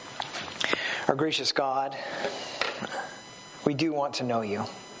Our gracious God, we do want to know you.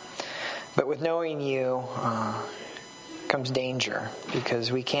 But with knowing you comes danger,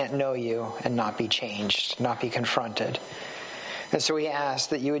 because we can't know you and not be changed, not be confronted. And so we ask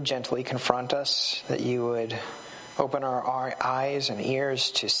that you would gently confront us, that you would open our eyes and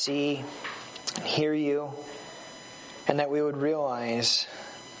ears to see and hear you, and that we would realize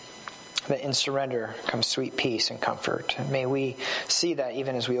that in surrender comes sweet peace and comfort. And may we see that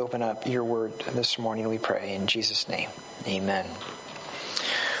even as we open up your word this morning, we pray in Jesus' name. Amen.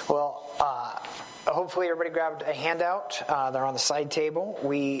 Well, hopefully everybody grabbed a handout. They're on the side table.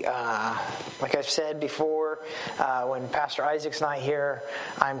 We, like I've said before, when Pastor Isaac's not here,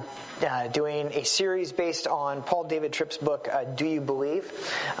 I'm doing a series based on Paul David Tripp's book, Do You Believe?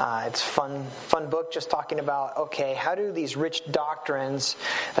 It's a fun book, just talking about, okay, how do these rich doctrines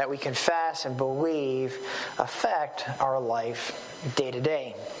that we confess and believe affect our life day to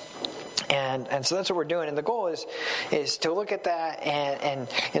day? And so that's what we're doing. And the goal is to look at that. And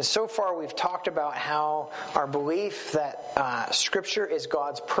so far we've talked about how our belief that Scripture is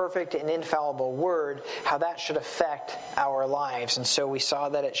God's perfect and infallible Word, how that should affect our lives. And so we saw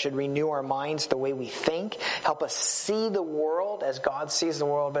that it should renew our minds, the way we think, help us see the world as God sees the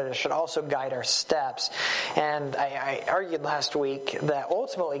world, but it should also guide our steps. And I argued last week that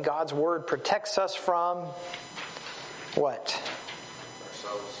ultimately God's Word protects us from what?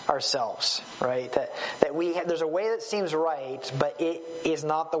 Ourselves, right? That there's a way that seems right, but it is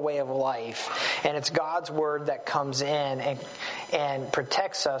not the way of life. And it's God's word that comes in and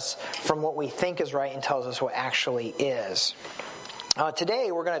protects us from what we think is right and tells us what actually is.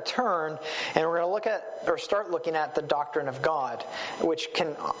 Today we're going to turn and we're going to start looking at the doctrine of God, which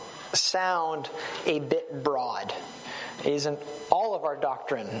can sound a bit broad. Isn't all of our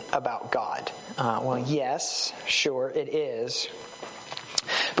doctrine about God? Well, yes, sure it is.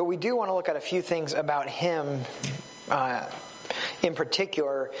 But we do want to look at a few things about Him in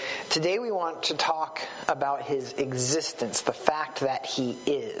particular. Today we want to talk about His existence, the fact that He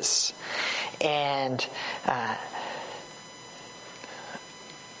is. And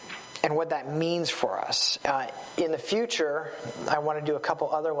what that means for us. In the future, I want to do a couple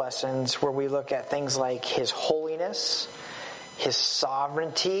other lessons where we look at things like His holiness, His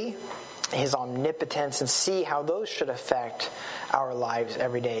sovereignty, His omnipotence, and see how those should affect our lives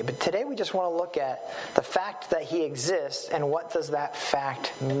every day. But today we just want to look at the fact that He exists and what does that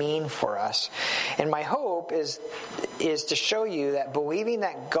fact mean for us. And my hope is to show you that believing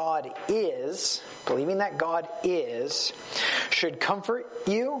that God is, should comfort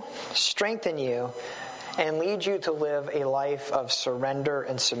you, strengthen you, and lead you to live a life of surrender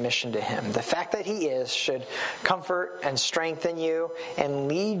and submission to Him. The fact that He is should comfort and strengthen you and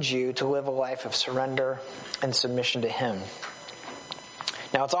lead you to live a life of surrender and submission to Him.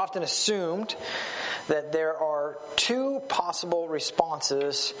 Now, it's often assumed that there are two possible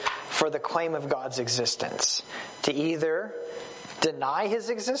responses for the claim of God's existence: to either deny His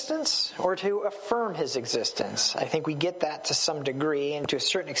existence or to affirm His existence. I think we get that to some degree, and to a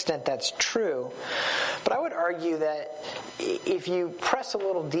certain extent that's true. But I would argue that if you press a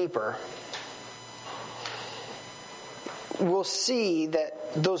little deeper, we'll see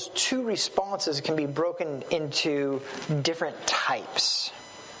that those two responses can be broken into different types.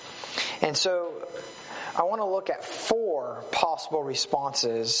 And so I want to look at 4 possible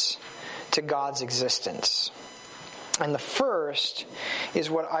responses to God's existence. And the first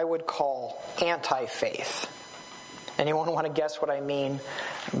is what I would call anti-faith. Anyone want to guess what I mean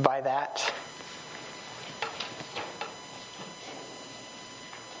by that?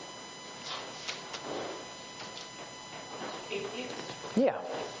 Atheist?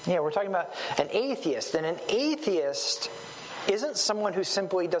 Yeah, we're talking about an atheist. And an atheist isn't someone who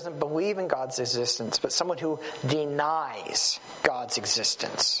simply doesn't believe in God's existence, but someone who denies God's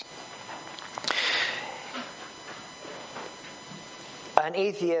existence. An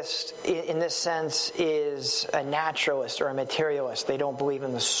atheist, in this sense, is a naturalist or a materialist. They don't believe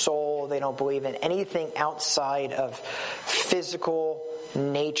in the soul. They don't believe in anything outside of physical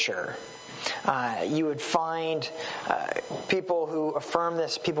nature. You would find people who affirm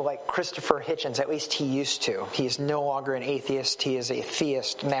this, people like Christopher Hitchens. At least he used to. He is no longer an atheist. He is a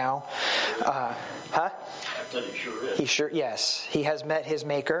theist now. I thought he sure is. Yes. He has met his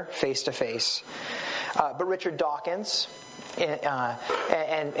maker face to face. But Richard Dawkins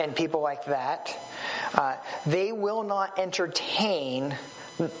and people like that, they will not entertain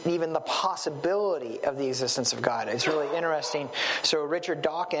even the possibility of the existence of God. It's really interesting. So Richard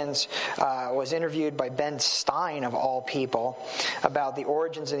Dawkins was interviewed by Ben Stein, of all people, about the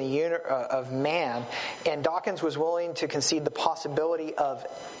origins of man, and Dawkins was willing to concede the possibility of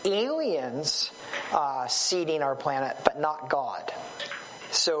aliens seeding our planet, but not God.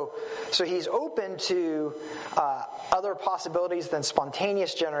 So he's open to other possibilities than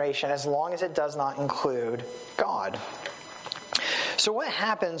spontaneous generation, as long as it does not include God. So what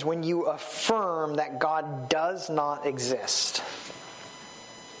happens when you affirm that God does not exist?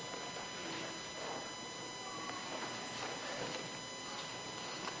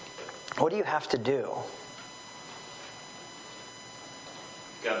 What do you have to do?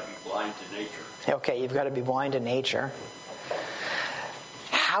 You've got to be blind to nature. Okay, you've got to be blind to nature.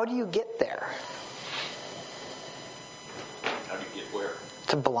 How do you get there? How do you get where?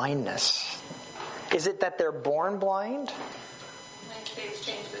 To blindness. Is it that they're born blind? They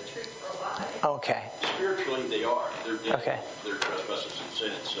exchange the truth for a lie. Okay. Spiritually, they are. They're dead. Okay. They're trespasses and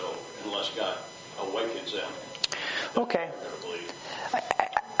sin. So unless God awakens them, okay. they're going to believe.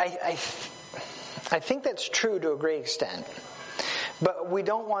 I think that's true to a great extent. But we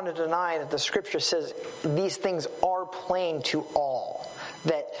don't want to deny that the Scripture says these things are plain to all.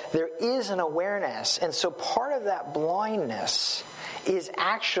 That there is an awareness. And so part of that blindness is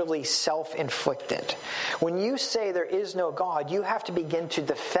actually self-inflicted. When you say there is no God, you have to begin to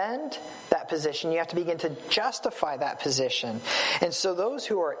defend that position. You have to begin to justify that position. And so those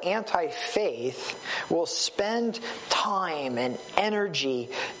who are anti-faith will spend time and energy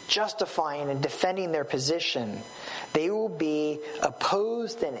justifying and defending their position. They will be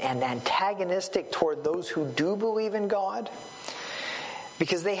opposed and antagonistic toward those who do believe in God,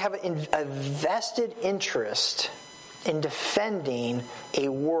 because they have a vested interest in defending a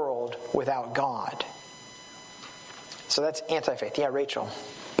world without God. So that's anti-faith. Yeah, Rachel.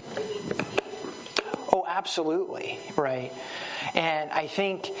 Oh, absolutely. Right. And I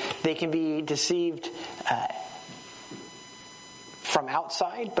think they can be deceived from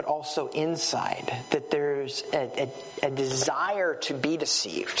outside, but also inside. That there's a desire to be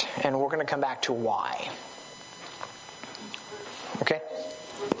deceived. And we're going to come back to why. Okay?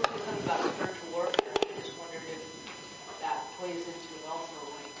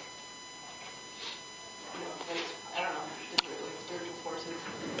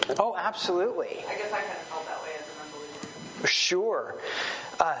 Oh, absolutely. I guess I kind of felt that way as an unbeliever. Sure.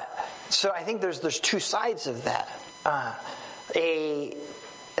 So I think there's two sides of that.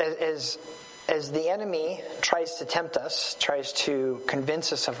 As the enemy tries to tempt us, tries to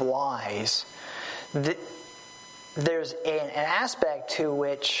convince us of lies, there's an aspect to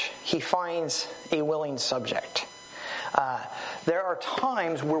which he finds a willing subject. There are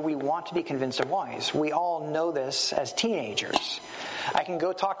times where we want to be convinced of lies. We all know this as teenagers. I can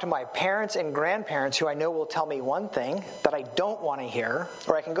go talk to my parents and grandparents who I know will tell me one thing that I don't want to hear,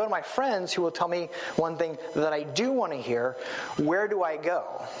 or I can go to my friends who will tell me one thing that I do want to hear. Where do I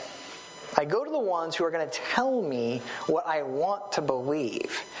go? I go to the ones who are going to tell me what I want to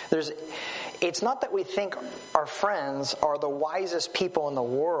believe. It's not that we think our friends are the wisest people in the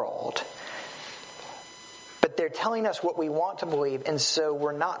world, but they're telling us what we want to believe, and so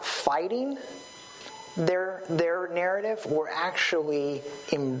we're not fighting their narrative, we're actually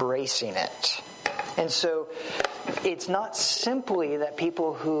embracing it. And so it's not simply that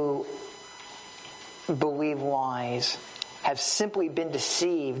people who believe lies have simply been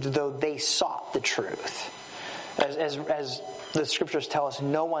deceived, though they sought the truth. As the Scriptures tell us,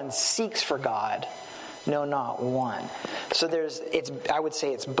 no one seeks for God, no, not one. So I would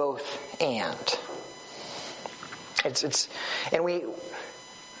say it's both and. And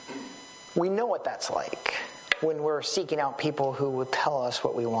we know what that's like when we're seeking out people who will tell us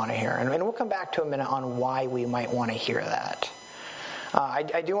what we want to hear. And we'll come back to a minute on why we might want to hear that.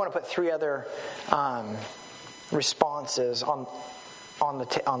 I do want to put three other responses on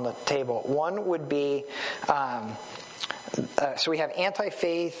the table. One would be, so we have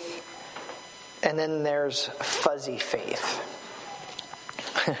anti-faith, and then there's fuzzy faith.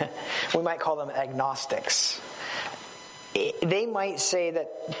 We might call them agnostics. They might say that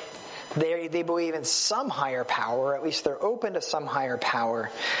they believe in some higher power, or at least they're open to some higher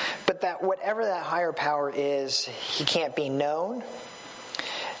power, but that whatever that higher power is, he can't be known.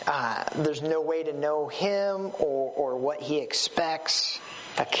 There's no way to know him or what he expects.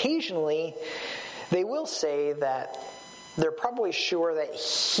 Occasionally, they will say that they're probably sure that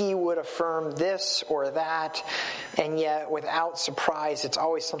he would affirm this or that, and yet without surprise, it's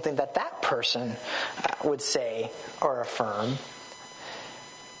always something that person would say or affirm.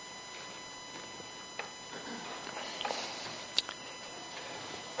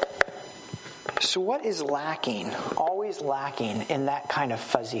 So what is lacking, always lacking in that kind of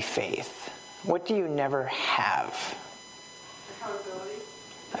fuzzy faith? What do you never have?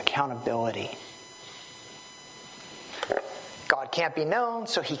 Accountability. God can't be known,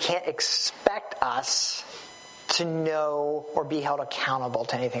 so he can't expect us to know or be held accountable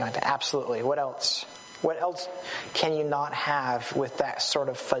to anything like that. Absolutely. What else? What else can you not have with that sort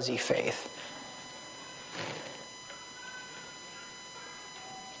of fuzzy faith?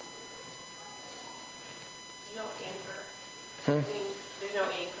 No anchor. I mean, there's no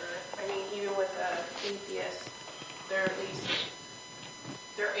anchor. I mean, even with an atheist, they're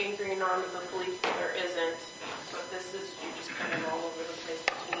anchoring on to the belief that there isn't. But this is, you're just kind of all over the place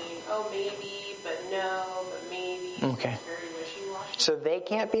between, oh, maybe, but no, but maybe. Okay. It's very wishy-washy. So they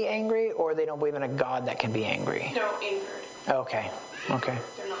can't be angry, or they don't believe in a God that can be angry? No, anchored. Okay. Okay.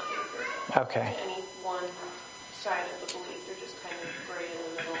 They're not anchored. Okay. To any one side of the belief. They're just kind of right in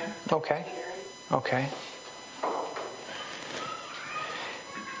the middle. Okay. Teetering. Okay.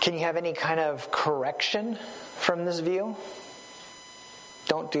 Can you have any kind of correction from this view?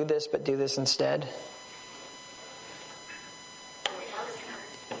 Don't do this, but do this instead.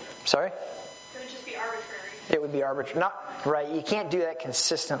 Sorry? It would just be arbitrary. It would be arbitrary. Not right. You can't do that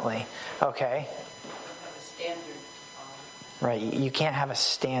consistently. Okay. Right. You can't have a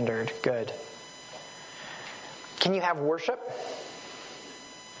standard. Good. Can you have worship?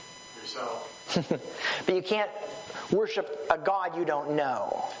 Yourself. But you can't worship a God you don't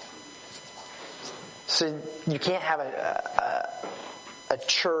know. So you can't have a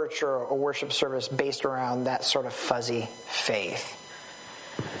church or a worship service based around that sort of fuzzy faith.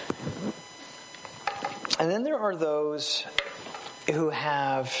 And then there are those who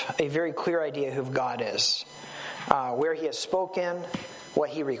have a very clear idea who God is, where he has spoken, what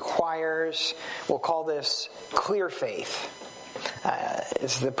he requires. We'll call this clear faith,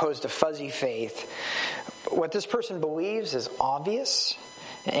 as opposed to fuzzy faith. What this person believes is obvious.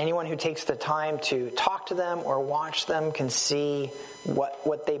 Anyone who takes the time to talk to them or watch them can see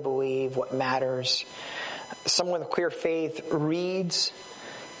what they believe, what matters. Someone with clear faith reads,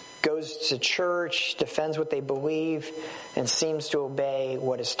 goes to church, defends what they believe, and seems to obey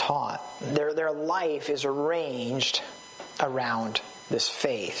what is taught. Their life is arranged around this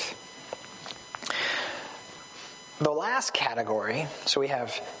faith. The last category, so we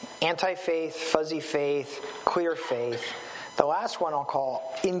have anti-faith, fuzzy faith, clear faith. The last one I'll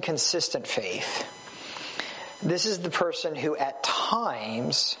call inconsistent faith. This is the person who at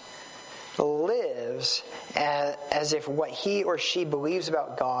times lives as if what he or she believes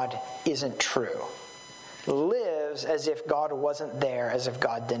about God isn't true. Lives as if God wasn't there, as if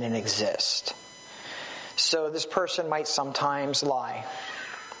God didn't exist. So this person might sometimes lie,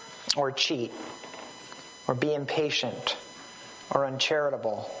 or cheat, or be impatient, or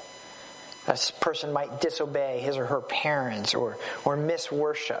uncharitable. A person might disobey his or her parents, or miss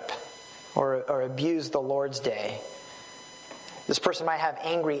worship, or abuse the Lord's Day. This person might have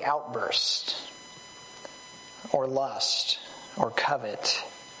angry outbursts, or lust, or covet.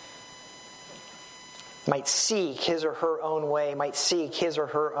 Might seek his or her own way, might seek his or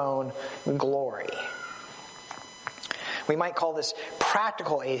her own glory. We might call this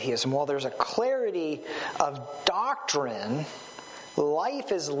practical atheism. While there's a clarity of doctrine,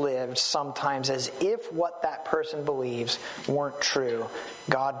 life is lived sometimes as if what that person believes weren't true.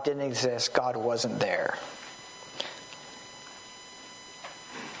 God didn't exist. God wasn't there.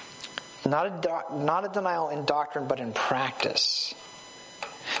 Not a denial in doctrine, but in practice.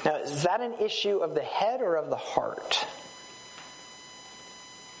 Now, is that an issue of the head or of the heart?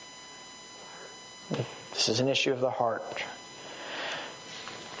 This is an issue of the heart.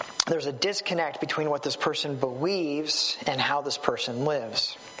 There's a disconnect between what this person believes and how this person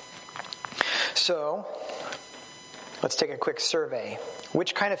lives. So, let's take a quick survey.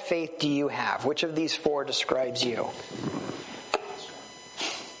 Which kind of faith do you have? Which of these four describes you?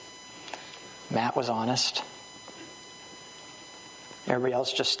 Matt was honest. Everybody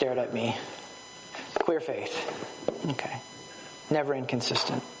else just stared at me. Clear faith. Okay. Never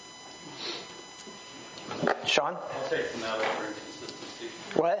inconsistent. Sean? I'll take the medal for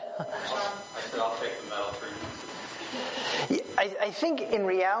inconsistency. What? I said I'll take the medal for inconsistency. I think in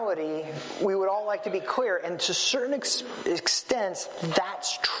reality, we would all like to be clear, and to certain extents,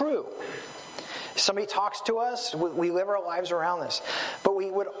 that's true. Somebody talks to us, we live our lives around this. But we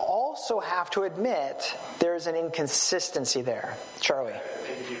would also have to admit there's an inconsistency there. Charlie? I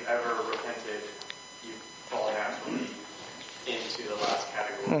think if you've ever repented, you've fallen naturally into the last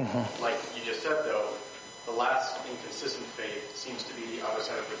category. Mm-hmm. Like you just said, though, the last inconsistent faith seems to be the other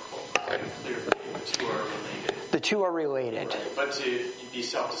side of the coin. Clear faith. The two are related. The two are related. But to be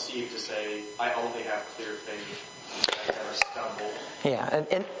self-deceived, to say, I only have clear faith, I never stumble.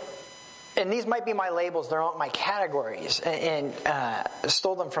 Yeah, and these might be my labels, they're not my categories. And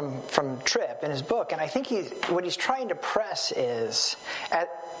stole them from Tripp in his book. And I think what he's trying to press is,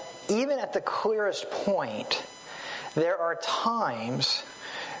 even at the clearest point, there are times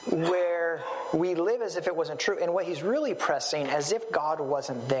where we live as if it wasn't true. And what he's really pressing, as if God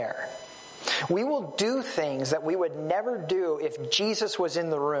wasn't there. We will do things that we would never do if Jesus was in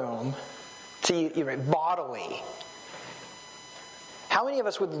the room, bodily. How many of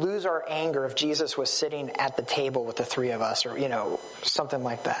us would lose our anger if Jesus was sitting at the table with the three of us, or, something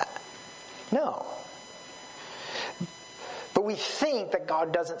like that? No. But we think that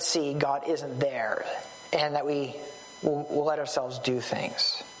God doesn't see, God isn't there, and that we'll let ourselves do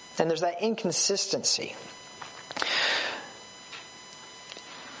things. And there's that inconsistency.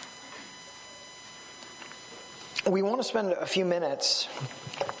 We want to spend a few minutes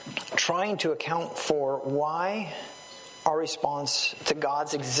trying to account for why our response to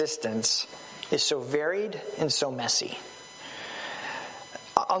God's existence is so varied and so messy.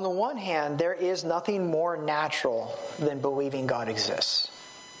 On the one hand, there is nothing more natural than believing God exists.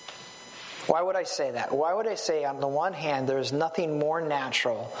 Why would I say that? Why would I say, on the one hand, there is nothing more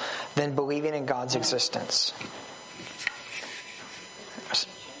natural than believing in God's existence?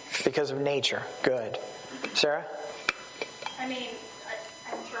 Because of nature. Good. Sarah? I'm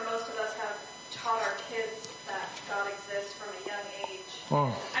sure most of us have taught our kids that God exists from a young age.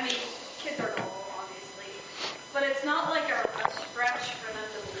 Kids are normal, obviously. But it's not like a stretch for them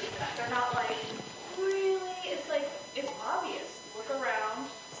to believe that. They're not like, really? It's like, it's obvious. Look around.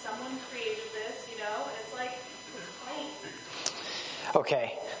 Someone created this, and it's like, it's plain.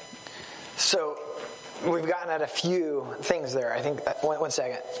 Okay. So, we've gotten at a few things there. I think, one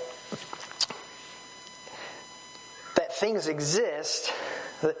second. That things exist,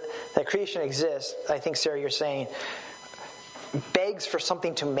 that creation exists, I think, Sarah, you're saying, begs for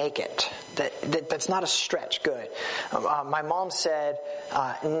something to make it. That's not a stretch. Good. My mom said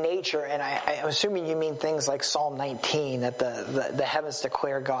nature, and I'm assuming you mean things like Psalm 19, that the heavens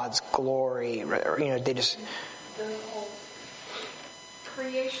declare God's glory. They just... The whole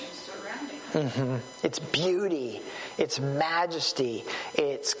creation surrounding us. Mm-hmm. Its beauty, its majesty,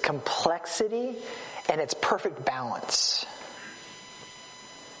 its complexity, and its perfect balance.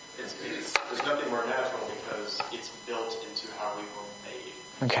 There's nothing more natural because it's built into how we were made.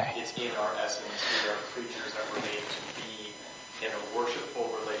 Okay. It's in our essence. We are creatures that were made to be in a worshipful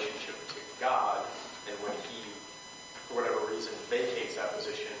relationship to God. And when He, for whatever reason, vacates that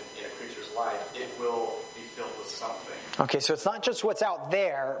position in a creature's life, it will be filled with something. Okay, so it's not just what's out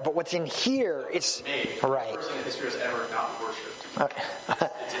there, but what's in here. It's made. Right. No person in history has ever not worshipped.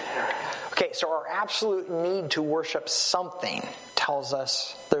 It's inherent. Okay, so our absolute need to worship something tells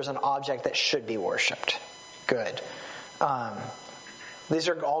us there's an object that should be worshipped. Good. These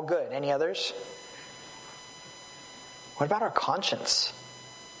are all good. Any others? What about our conscience?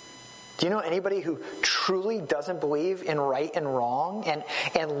 Do you know anybody who truly doesn't believe in right and wrong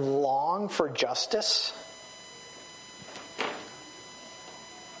and long for justice?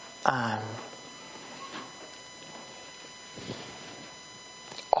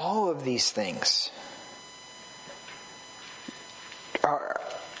 All of these things are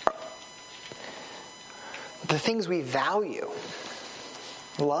the things we value.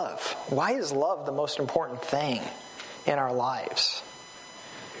 Love. Why is love the most important thing in our lives?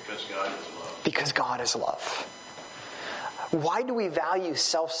 Because God is love. Because God is love. Why do we value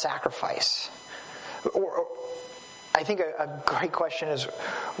self-sacrifice? Or I think a great question is,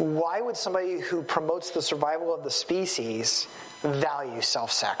 why would somebody who promotes the survival of the species value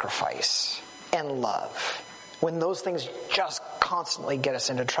self-sacrifice and love when those things just constantly get us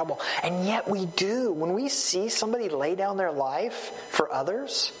into trouble? And yet we do. When we see somebody lay down their life for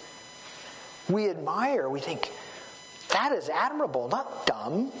others, we admire, we think, that is admirable, not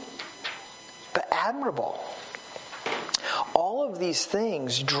dumb, but admirable. All of these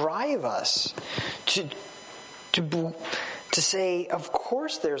things drive us to say, of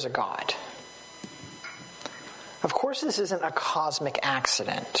course there's a God. Of course this isn't a cosmic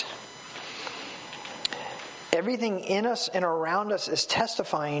accident. Everything in us and around us is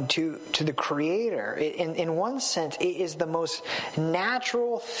testifying to the Creator. In one sense, it is the most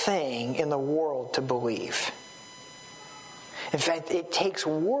natural thing in the world to believe. In fact, it takes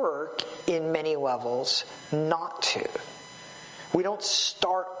work in many levels not to. We don't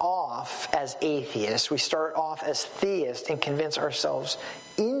start off as atheists. We start off as theists and convince ourselves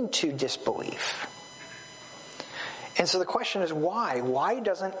into disbelief. And so the question is why? Why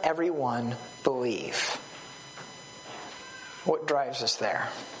doesn't everyone believe? What drives us there?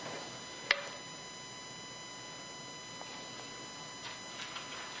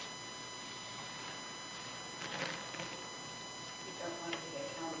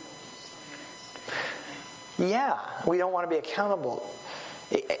 Yeah, we don't want to be accountable.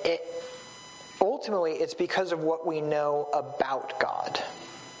 Ultimately, it's because of what we know about God.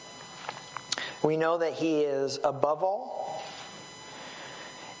 We know that He is above all.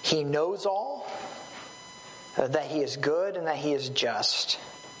 He knows all. That He is good and that He is just.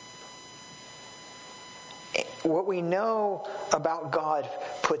 What we know about God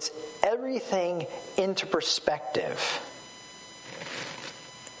puts everything into perspective.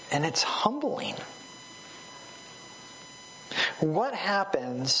 And it's humbling. What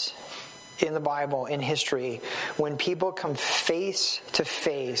happens in the Bible, in history, when people come face to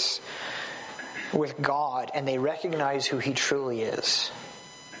face with God and they recognize who He truly is?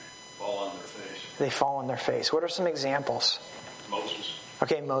 Fall on their face. They fall on their face. What are some examples? Moses.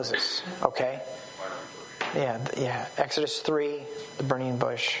 Okay, Moses. Okay. Burning bush. Yeah. Exodus 3, the burning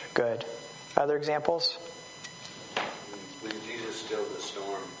bush. Good. Other examples? When Jesus stilled the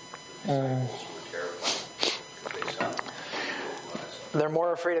storm, the disciples were terrified because they saw him. They're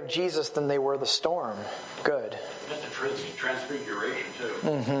more afraid of Jesus than they were the storm. Good. Just the transfiguration, too.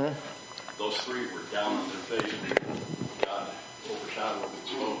 Mm-hmm. Those three were down on their face, and God overshadowed with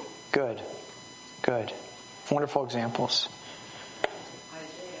smoke. Good. Wonderful examples.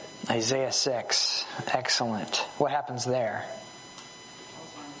 Isaiah 6. Excellent. What happens there?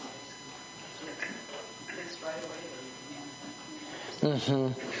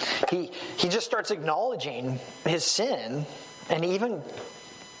 Mm-hmm. He just starts acknowledging his sin, and he even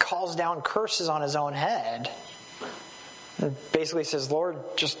calls down curses on his own head. And basically says, Lord,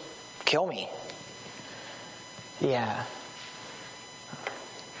 just kill me. Yeah.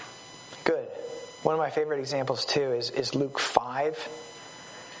 Good. One of my favorite examples too is Luke 5.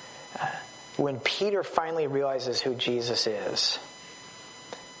 When Peter finally realizes who Jesus is,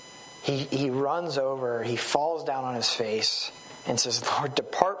 he runs over, he falls down on his face and says, Lord,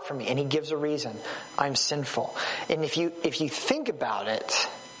 depart from me. And he gives a reason. I'm sinful. And if you think about it,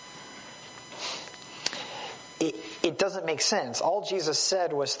 it doesn't make sense. All Jesus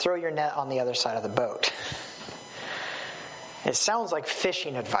said was throw your net on the other side of the boat. It sounds like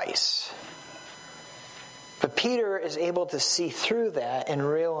fishing advice. But Peter is able to see through that and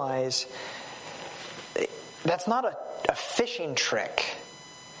realize that's not a fishing trick.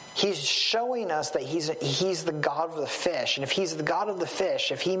 He's showing us that he's the God of the fish. And if he's the God of the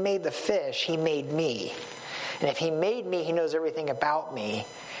fish, if he made the fish, he made me. And if he made me, he knows everything about me.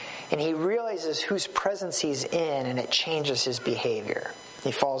 And he realizes whose presence he's in, and it changes his behavior.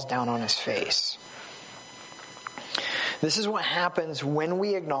 He falls down on his face. This is what happens when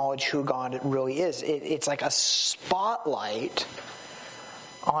we acknowledge who God really is. It's like a spotlight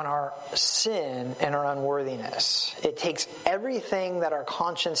on our sin and our unworthiness. It takes everything that our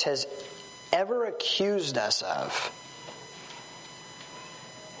conscience has ever accused us of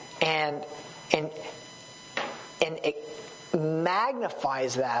and it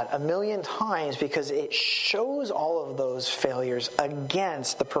magnifies that a million times because it shows all of those failures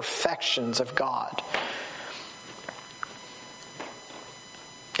against the perfections of God.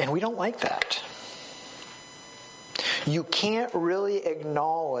 And we don't like that. You can't really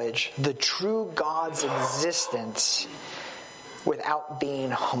acknowledge the true God's existence without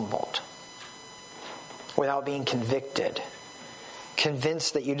being humbled, without being convicted,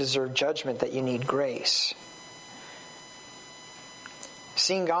 convinced that you deserve judgment, that you need grace.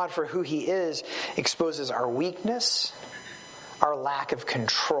 Seeing God for who He is exposes our weakness, our lack of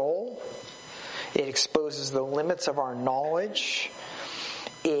control. It exposes the limits of our knowledge.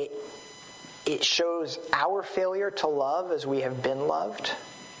 It shows our failure to love as we have been loved.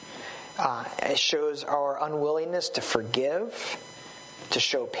 It shows our unwillingness to forgive, to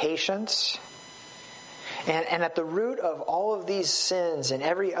show patience. And at the root of all of these sins and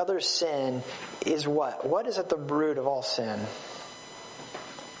every other sin is what? What is at the root of all sin?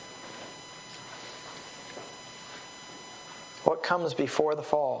 What comes before the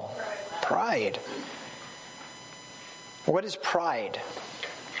fall? Pride. What is pride?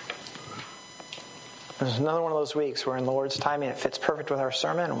 There's another one of those weeks where in the Lord's timing it fits perfect with our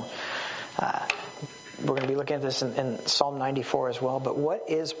sermon. We're going to be looking at this in Psalm 94 as well. But what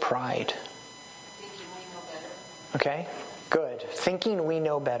is pride? Thinking we know better. Okay, good. Thinking we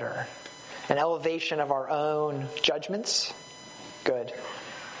know better. An elevation of our own judgments. Good.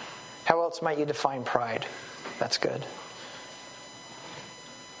 How else might you define pride? That's good.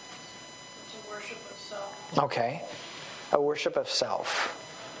 It's a worship of self. Okay. A worship of self.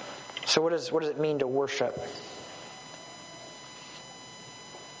 So what does it mean to worship?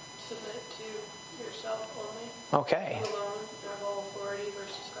 submit to yourself only. Okay. You alone have all authority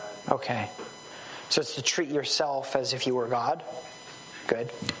versus God. Okay. So it's to treat yourself as if you were God.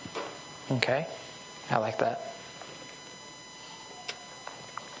 Good. Okay. I like that.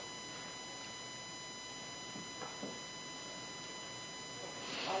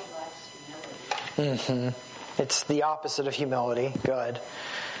 It's the opposite of humility. Good.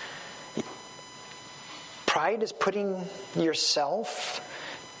 Pride is putting yourself,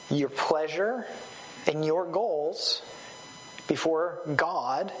 your pleasure, and your goals before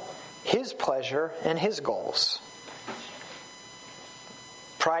God, His pleasure, and His goals.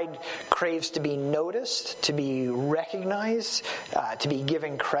 Pride craves to be noticed, to be recognized, to be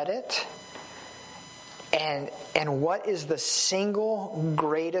given credit. And what is the single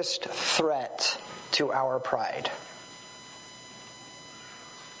greatest threat to our pride?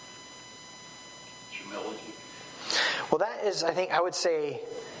 Humility. Well, that is, I would say,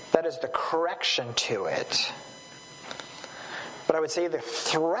 that is the correction to it. But I would say the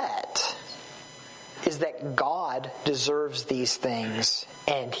threat is that God deserves these things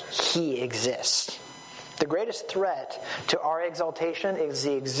and He exists. The greatest threat to our exaltation is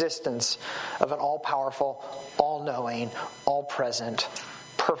the existence of an all-powerful, all-knowing, all-present,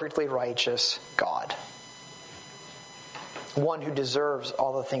 perfectly righteous God. One who deserves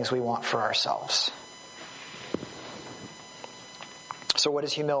all the things we want for ourselves. So what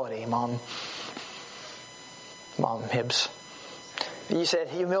is humility, Mom? Mom Hibbs. You said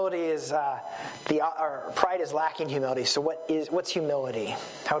humility is or pride is lacking humility. So what's humility?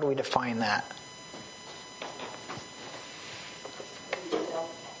 How do we define that?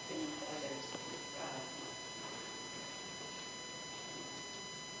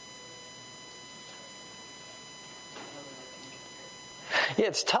 Yeah,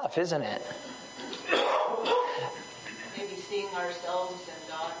 it's tough, isn't it? Maybe seeing ourselves and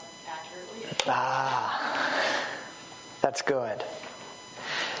God accurately. That's good.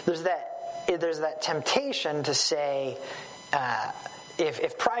 There's that temptation to say,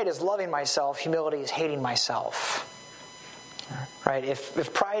 if pride is loving myself, humility is hating myself. Right?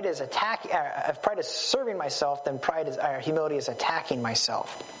 If pride is if pride is serving myself, then humility is attacking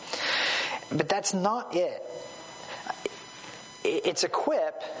myself. But that's not it. It's a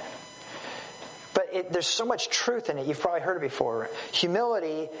quip, but there's so much truth in it. You've probably heard it before.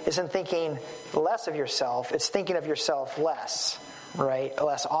 Humility isn't thinking less of yourself, it's thinking of yourself less, right?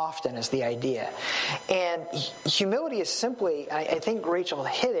 Less often is the idea. And humility is simply, I think Rachel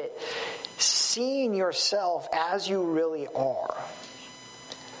hit it, seeing yourself as you really are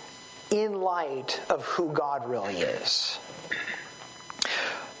in light of who God really is.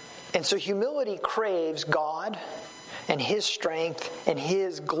 And so humility craves God and His strength and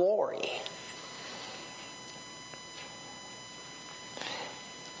His glory.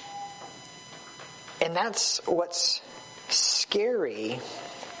 And that's what's scary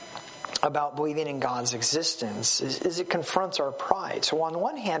about believing in God's existence, is it confronts our pride. So on the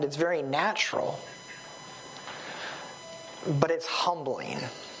one hand, it's very natural, but it's humbling.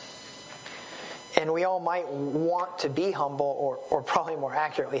 And we all might want to be humble, or probably more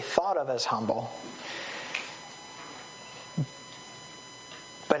accurately thought of as humble.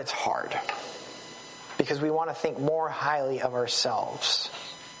 But it's hard, because we want to think more highly of ourselves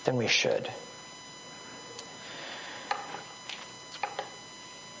than we should.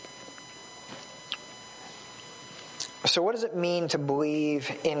 So what does it mean to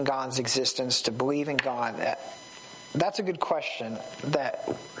believe in God's existence, to believe in God? That's a good question that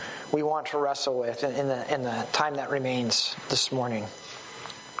we want to wrestle with in the time that remains this morning.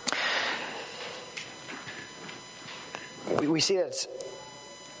 We see that it's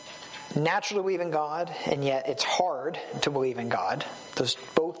natural to believe in God, and yet it's hard to believe in God. Those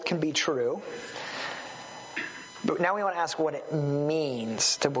both can be true. But now we want to ask what it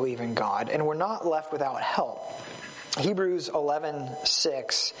means to believe in God, and we're not left without help. Hebrews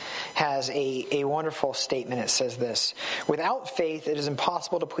 11:6 has a wonderful statement. It says this: "Without faith it is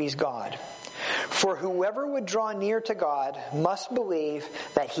impossible to please God. For whoever would draw near to God must believe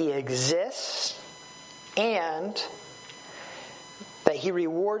that He exists and that He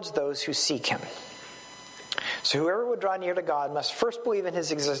rewards those who seek Him." So whoever would draw near to God must first believe in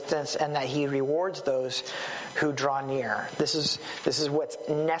His existence and that He rewards those who draw near. This is what's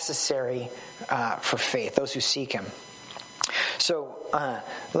necessary for faith, those who seek Him. So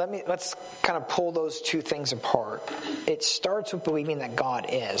let's kind of pull those two things apart. It starts with believing that God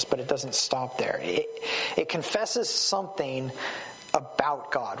is, but it doesn't stop there. It confesses something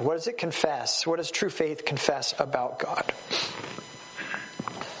about God. What does it confess? What does true faith confess about God?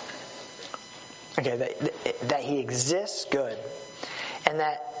 Okay, that He exists, good.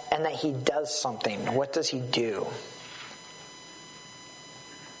 and that he does something. What does he do?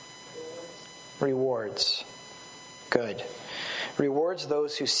 Rewards. Good. Rewards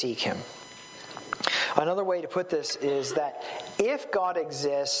those who seek him. Another way to put this is that if God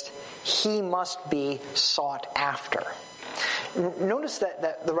exists, he must be sought after. Notice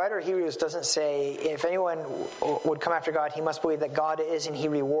that the writer of Hebrews doesn't say, if anyone would come after God, he must believe that God is and he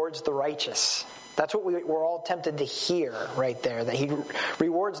rewards the righteous. That's what we're all tempted to hear right there, that he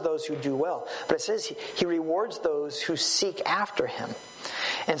rewards those who do well. But it says he rewards those who seek after him.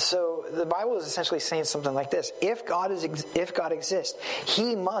 And so the Bible is essentially saying something like this. If God exists,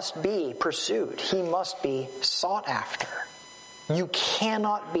 he must be pursued. He must be sought after. You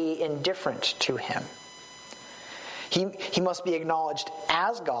cannot be indifferent to him. He must be acknowledged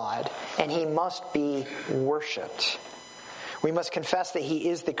as God, and he must be worshipped. We must confess that he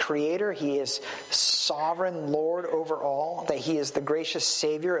is the creator, he is sovereign Lord over all, that he is the gracious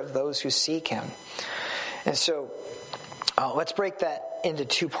Savior of those who seek him. And so, let's break that into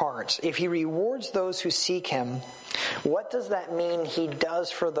two parts. If he rewards those who seek him, what does that mean he does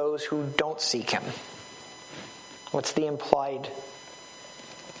for those who don't seek him? What's the implied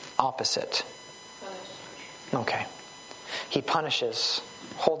opposite? Okay. He punishes,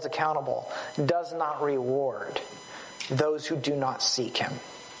 holds accountable, does not reward those who do not seek him.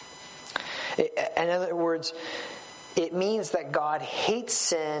 In other words, it means that God hates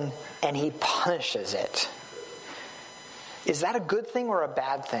sin and he punishes it. Is that a good thing or a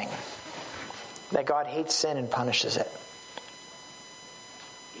bad thing? That God hates sin and punishes it?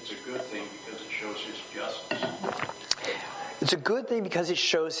 It's a good thing because it shows his justice. It's a good thing because it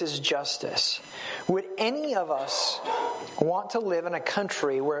shows his justice. Would any of us want to live in a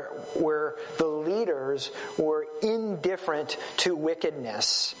country where the leaders were indifferent to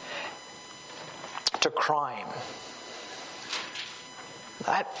wickedness, to crime?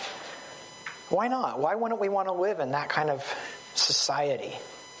 Why not? Why wouldn't we want to live in that kind of society?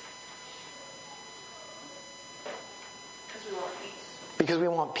 Because we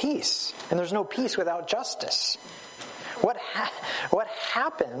want peace. And there's no peace without justice. What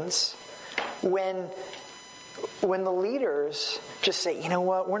happens when the leaders just say, you know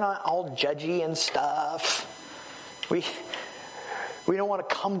what, we're not all judgy and stuff. We don't want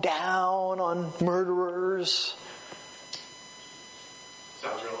to come down on murderers.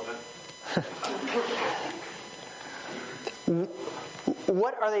 Sounds relevant.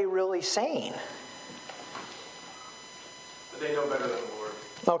 What are they really saying? But they know better than the Lord.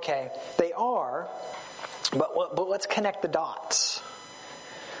 Okay, they are, but let's connect the dots.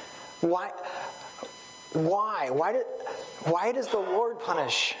 Why does the Lord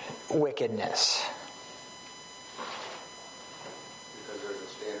punish wickedness? Because there's a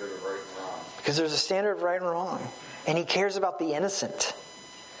standard of right and wrong. Because there's a standard of right and wrong. And he cares about the innocent.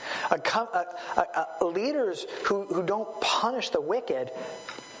 Leaders who don't punish the wicked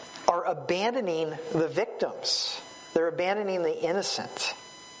are abandoning the victims. They're abandoning the innocent.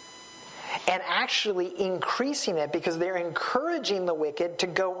 And actually increasing it because they're encouraging the wicked to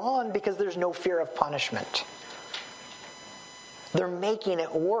go on because there's no fear of punishment. They're making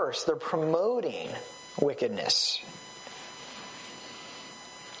it worse. They're promoting wickedness.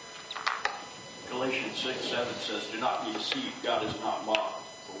 Galatians 6:7 says, "Do not be deceived, God is not mocked.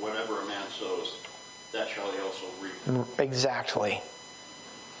 For whatever a man sows, that shall he also reap." Exactly.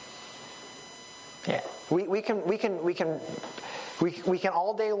 Yeah, we can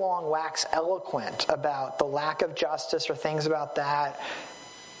all day long wax eloquent about the lack of justice or things about that.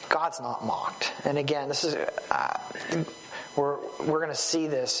 God's not mocked. And again, this is we're going to see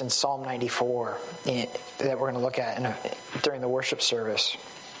this in Psalm 94 that we're going to look at during the worship service.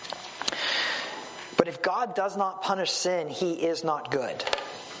 But if God does not punish sin, he is not good.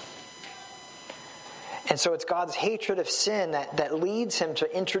 And so it's God's hatred of sin that leads him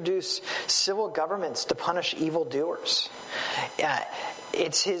to introduce civil governments to punish evildoers.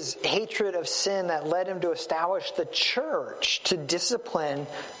 It's his hatred of sin that led him to establish the church to discipline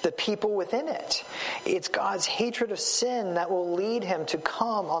the people within it. It's God's hatred of sin that will lead him to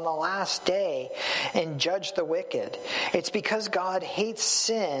come on the last day and judge the wicked. It's because God hates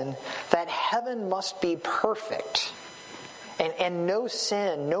sin that heaven must be perfect. And no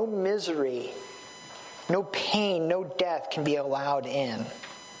sin, no misery, no pain, no death can be allowed in.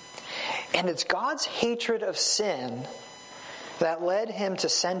 And it's God's hatred of sin that led him to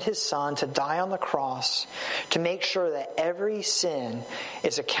send his son to die on the cross to make sure that every sin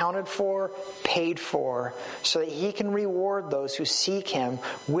is accounted for, paid for, so that he can reward those who seek him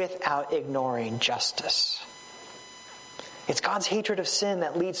without ignoring justice. It's God's hatred of sin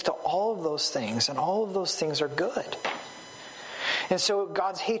that leads to all of those things, and all of those things are good. And so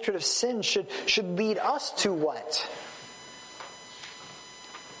God's hatred of sin should lead us to what?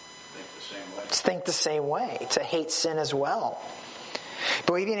 Think the same way, to hate sin as well.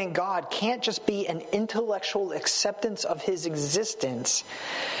 Believing in God can't just be an intellectual acceptance of His existence.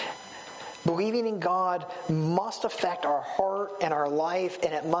 Believing in God must affect our heart and our life,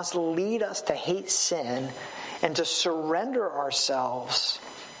 and it must lead us to hate sin and to surrender ourselves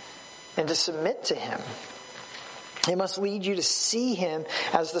and to submit to Him. It must lead you to see Him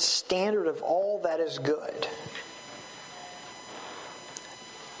as the standard of all that is good.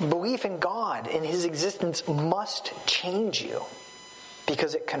 Belief in God, in His existence, must change you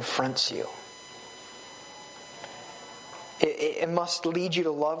because it confronts you. It must lead you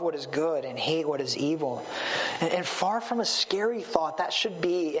to love what is good and hate what is evil. And far from a scary thought, that should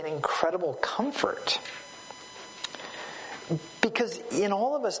be an incredible comfort. Because in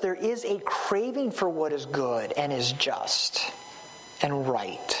all of us, there is a craving for what is good and is just and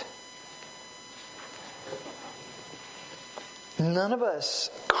right. None of us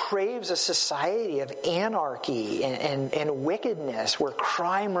craves a society of anarchy and wickedness where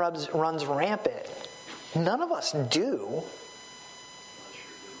crime runs rampant. None of us do.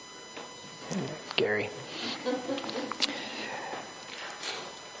 Gary.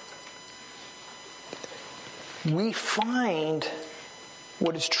 We find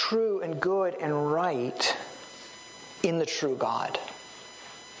what is true and good and right in the true God.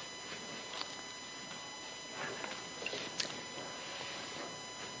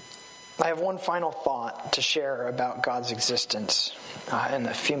 I have one final thought to share about God's existence in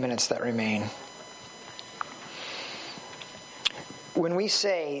the few minutes that remain. When we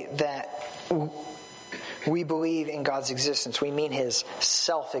say that we believe in God's existence, we mean His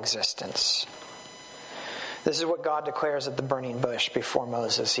self-existence. This is what God declares at the burning bush before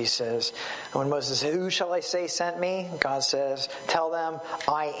Moses. He says, when Moses says, "Who shall I say sent me?" God says, "Tell them,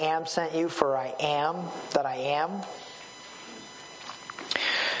 I am sent you, for I am that I am."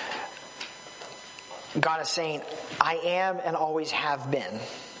 God is saying, I am and always have been.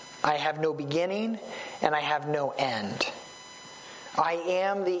 I have no beginning and I have no end. I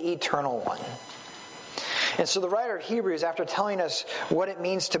am the eternal one. And so the writer of Hebrews, after telling us what it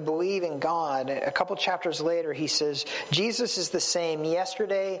means to believe in God, a couple chapters later he says, Jesus is the same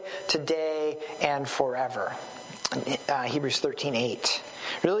yesterday, today, and forever. Hebrews 13:8.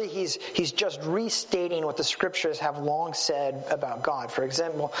 Really, he's just restating what the scriptures have long said about God. For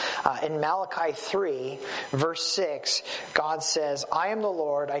example, in Malachi 3, verse 6, God says, I am the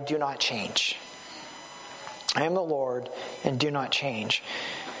Lord, I do not change. I am the Lord and do not change.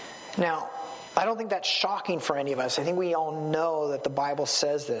 Now, I don't think that's shocking for any of us. I think we all know that the Bible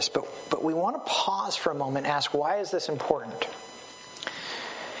says this, but we want to pause for a moment and ask, why is this important?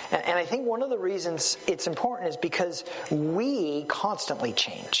 And I think one of the reasons it's important is because we constantly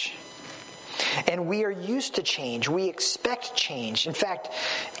change. And we are used to change. We expect change. In fact,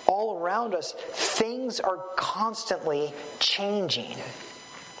 all around us, things are constantly changing.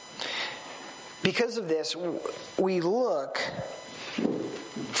 Because of this, we look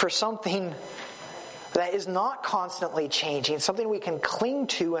for something that is not constantly changing, something we can cling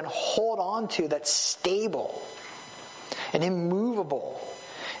to and hold on to that's stable and immovable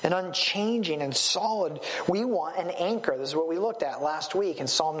and unchanging and solid. We want an anchor. This is what we looked at last week in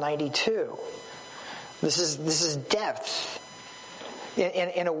Psalm 92. This is depth.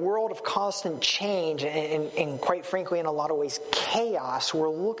 In a world of constant change and quite frankly in a lot of ways chaos, we're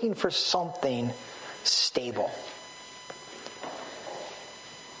looking for something stable.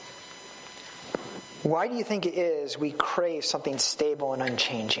 Why do you think it is we crave something stable and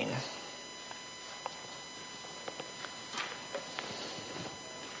unchanging?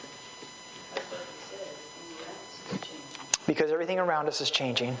 Because everything around us is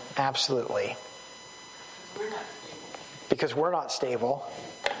changing. Absolutely. Because we're not stable.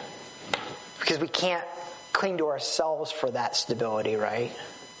 Because we can't cling to ourselves for that stability, right?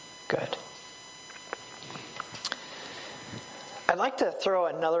 Good. I'd like to throw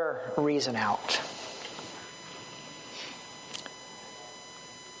another reason out.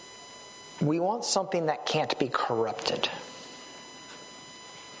 We want something that can't be corrupted.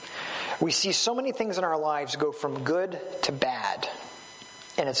 We see so many things in our lives go from good to bad,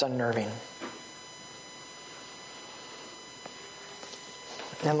 and it's unnerving.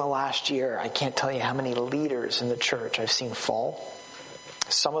 In the last year, I can't tell you how many leaders in the church I've seen fall.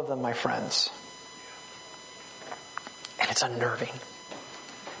 Some of them my friends. And it's unnerving.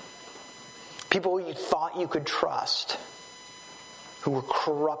 People you thought you could trust who were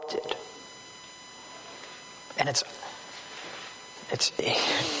corrupted. And it's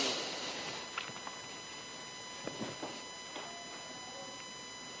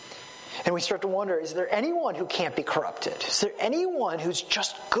And we start to wonder, is there anyone who can't be corrupted? Is there anyone who's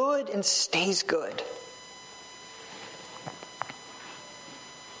just good and stays good?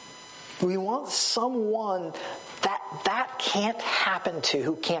 We want someone that can't happen to,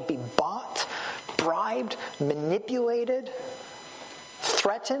 who can't be bought, bribed, manipulated,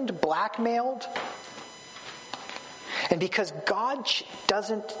 threatened, blackmailed. And because God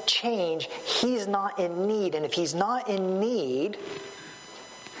doesn't change, He's not in need. And if He's not in need,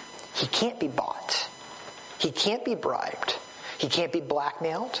 He can't be bought. He can't be bribed. He can't be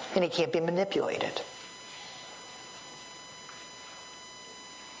blackmailed. And He can't be manipulated.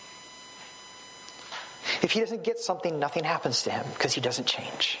 If He doesn't get something, nothing happens to Him because He doesn't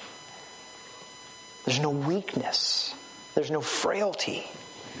change. There's no weakness. There's no frailty.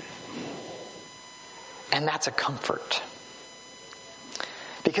 And that's a comfort.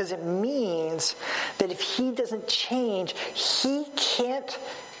 Because it means that if He doesn't change, He can't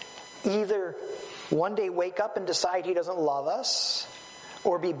either one day wake up and decide He doesn't love us,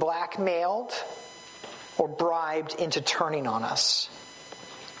 or be blackmailed or bribed into turning on us.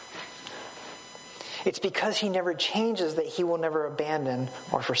 It's because He never changes that He will never abandon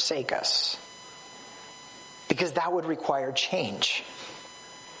or forsake us. Because that would require change.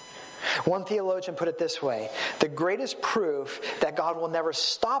 One theologian put it this way: the greatest proof that God will never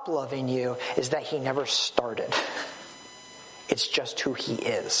stop loving you is that He never started. It's just who He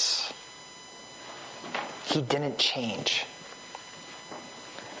is. He didn't change.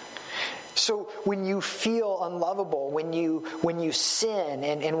 So when you feel unlovable, when you sin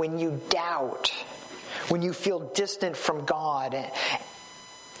and when you doubt, when you feel distant from God,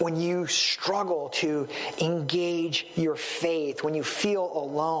 when you struggle to engage your faith, when you feel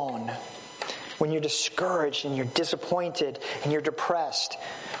alone, when you're discouraged and you're disappointed and you're depressed,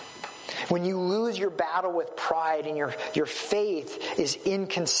 when you lose your battle with pride and your faith is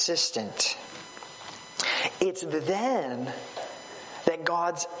inconsistent, it's then that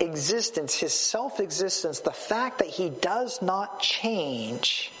God's existence, His self-existence, the fact that He does not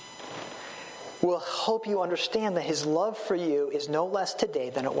change, will help you understand that His love for you is no less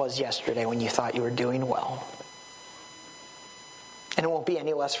today than it was yesterday when you thought you were doing well. And it won't be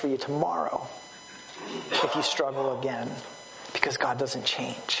any less for you tomorrow if you struggle again, because God doesn't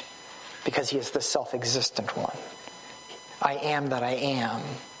change, because He is the self-existent one. I am that I am.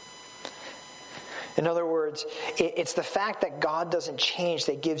 In other words, it's the fact that God doesn't change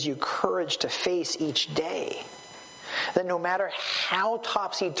that gives you courage to face each day. That no matter how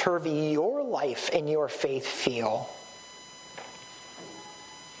topsy-turvy your life and your faith feel,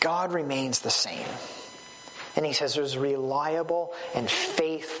 God remains the same. And He says there's reliable and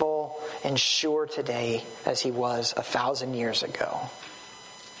faithful and sure today as He was 1,000 years ago.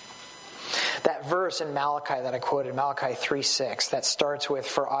 That verse in Malachi that I quoted, Malachi 3:6, that starts with,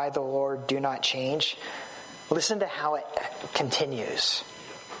 "For I, the Lord, do not change." Listen to how it continues.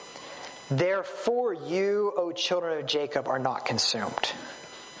 "Therefore you, O children of Jacob, are not consumed."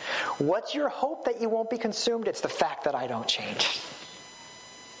 What's your hope that you won't be consumed? It's the fact that I don't change.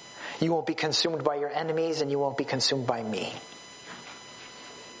 You won't be consumed by your enemies, and you won't be consumed by me.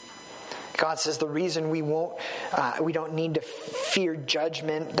 God says the reason we don't need to fear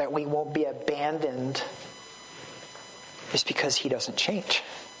judgment, that we won't be abandoned, is because He doesn't change.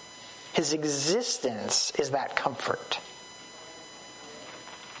 His existence is that comfort.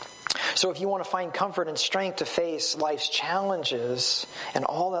 So if you want to find comfort and strength to face life's challenges and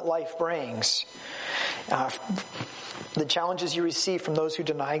all that life brings, the challenges you receive from those who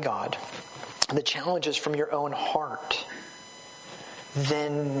deny God, the challenges from your own heart,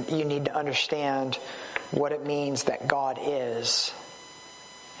 then you need to understand what it means that God is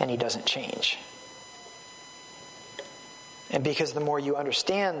and He doesn't change. And because the more you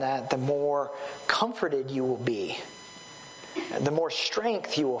understand that, the more comforted you will be, the more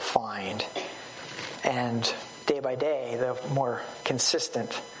strength you will find, and day by day, the more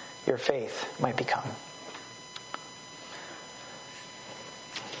consistent your faith might become.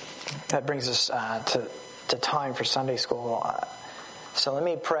 That brings us to time for Sunday school. So let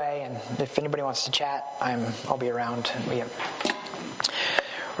me pray, and if anybody wants to chat, I'll be around.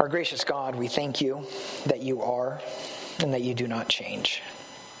 Our gracious God, we thank You that You are and that You do not change.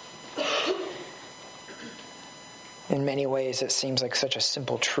 In many ways, it seems like such a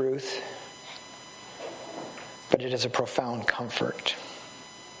simple truth, but it is a profound comfort.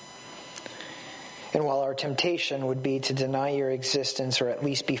 And while our temptation would be to deny Your existence, or at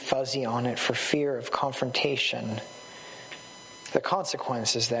least be fuzzy on it for fear of confrontation, the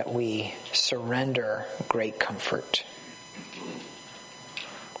consequence is that we surrender great comfort.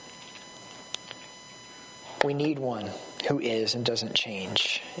 We need one who is and doesn't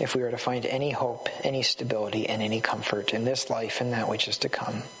change, if we are to find any hope, any stability, and any comfort in this life and that which is to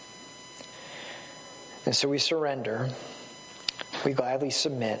come. And so we surrender, we gladly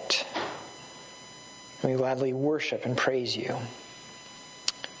submit, and we gladly worship and praise you,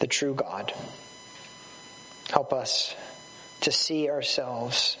 the true God. Help us to see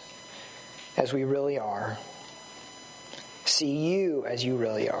ourselves as we really are, see you as you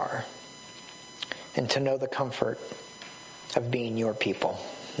really are, and to know the comfort of being your people.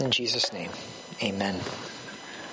 In Jesus' name, amen.